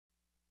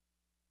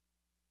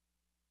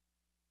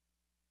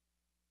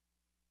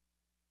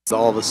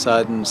All of a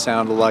sudden,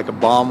 sounded like a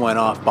bomb went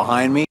off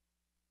behind me.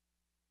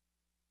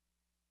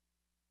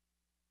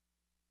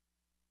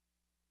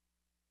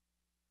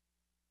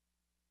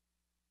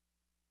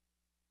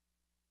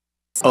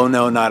 Oh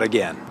no, not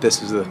again.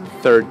 This is the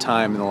third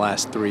time in the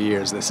last 3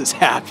 years this has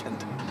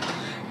happened.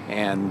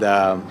 And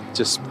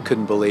just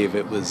couldn't believe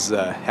it was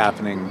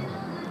happening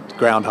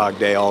Groundhog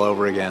Day all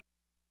over again.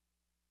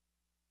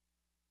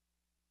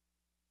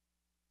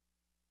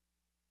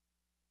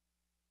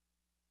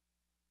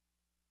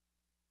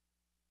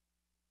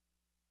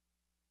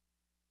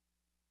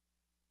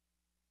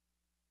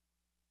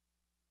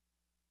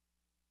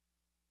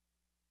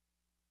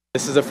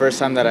 This is the first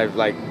time that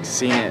I've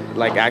seen it,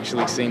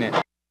 actually seen it.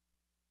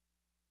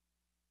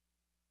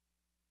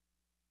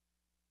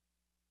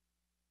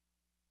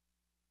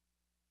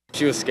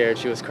 She was scared,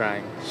 she was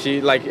crying.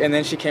 And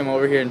then she came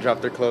over here and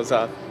dropped her clothes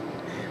off,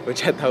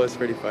 which I thought was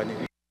pretty funny.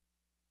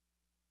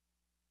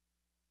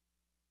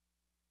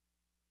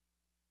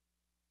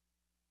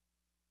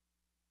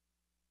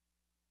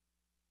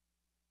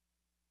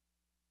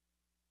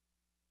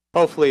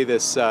 Hopefully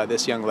this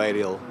young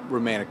lady will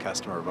remain a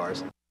customer of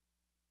ours.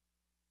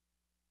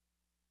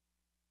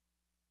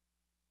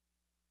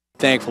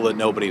 Thankful that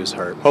nobody was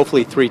hurt.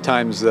 Hopefully 3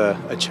 times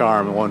a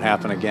charm, it won't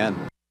happen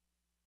again.